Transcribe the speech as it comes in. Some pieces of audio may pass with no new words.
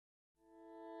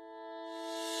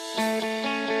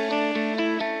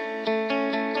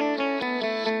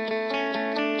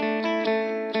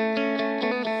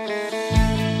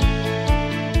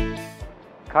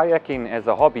Kayaking as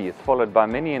a hobby is followed by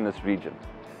many in this region,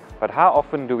 but how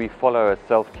often do we follow a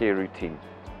self-care routine?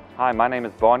 Hi, my name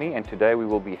is Barney and today we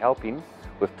will be helping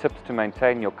with tips to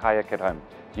maintain your kayak at home.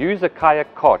 Use a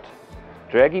kayak cart.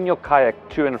 Dragging your kayak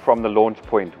to and from the launch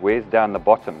point wears down the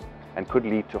bottom and could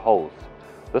lead to holes.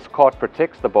 This cart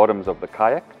protects the bottoms of the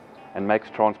kayak and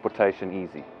makes transportation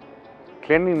easy.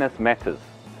 Cleanliness matters.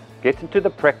 Get into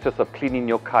the practice of cleaning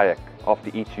your kayak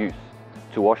after each use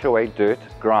to wash away dirt,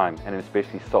 grime and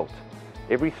especially salt.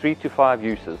 Every 3 to 5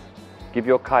 uses, give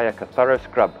your kayak a thorough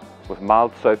scrub with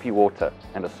mild soapy water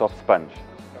and a soft sponge.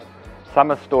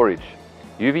 Summer storage.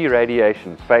 UV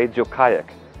radiation fades your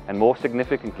kayak and more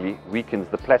significantly weakens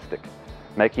the plastic,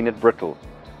 making it brittle.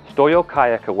 Store your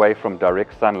kayak away from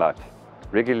direct sunlight.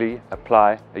 Regularly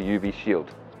apply a UV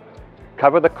shield.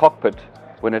 Cover the cockpit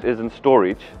when it is in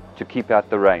storage to keep out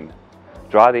the rain.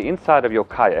 Dry the inside of your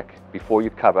kayak before you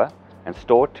cover and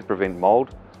store it to prevent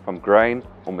mold from growing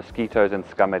or mosquitoes and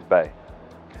scum at bay.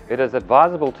 It is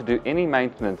advisable to do any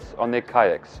maintenance on their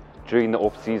kayaks during the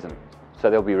off-season, so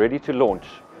they'll be ready to launch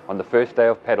on the first day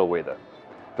of paddle weather.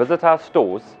 Visit our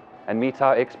stores and meet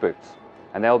our experts,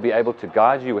 and they'll be able to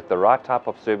guide you with the right type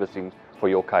of servicing for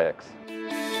your kayaks.